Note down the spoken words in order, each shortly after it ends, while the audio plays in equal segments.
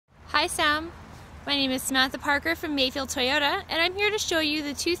Hi Sam, my name is Samantha Parker from Mayfield Toyota, and I'm here to show you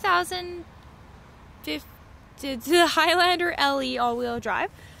the 2015 Highlander LE all-wheel drive.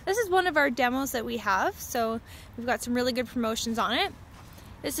 This is one of our demos that we have, so we've got some really good promotions on it.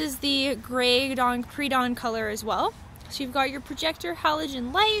 This is the gray pre-dawn color as well. So you've got your projector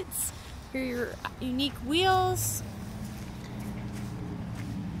halogen lights, your unique wheels.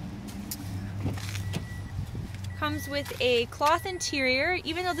 Comes with a cloth interior.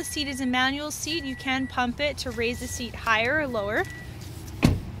 Even though the seat is a manual seat, you can pump it to raise the seat higher or lower.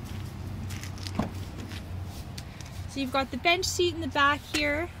 So you've got the bench seat in the back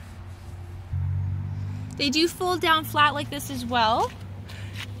here. They do fold down flat like this as well.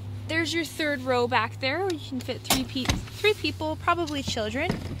 There's your third row back there where you can fit three people, probably children.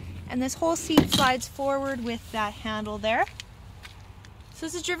 And this whole seat slides forward with that handle there. So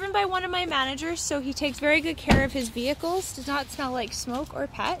this is driven by one of my managers, so he takes very good care of his vehicles. Does not smell like smoke or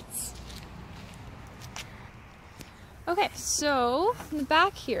pets. Okay, so in the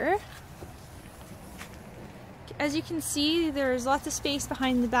back here, as you can see, there's lots of space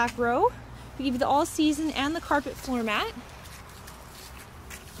behind the back row. We give you the all-season and the carpet floor mat.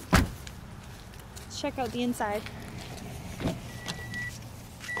 Let's check out the inside.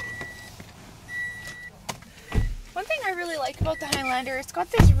 One thing I really like about the Highlander, it's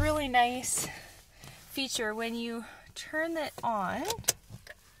got this really nice feature when you turn it on.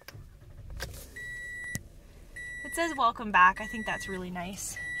 It says welcome back. I think that's really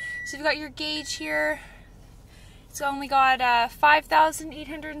nice. So you've got your gauge here. It's only got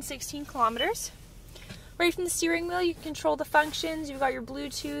 5,816 kilometers. Right from the steering wheel, you can control the functions. You've got your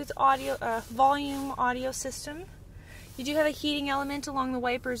Bluetooth audio, volume audio system. You do have a heating element along the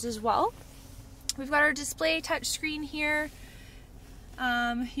wipers as well. We've got our display touch screen here.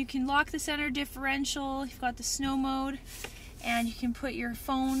 You can lock the center differential. You've got the snow mode, and you can put your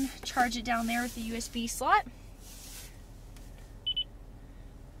phone, charge it down there with the USB slot.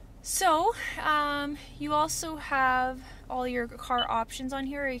 So you also have all your car options on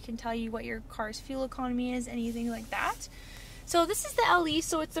here. You can tell you what your car's fuel economy is, anything like that. So this is the LE,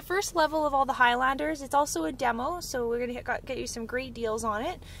 so it's the first level of all the Highlanders. It's also a demo, so we're going to get you some great deals on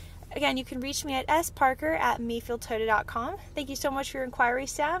it. Again, you can reach me at sparker@mayfieldtoyota.com. Thank you so much for your inquiry,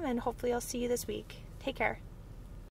 Sam, and hopefully I'll see you this week. Take care.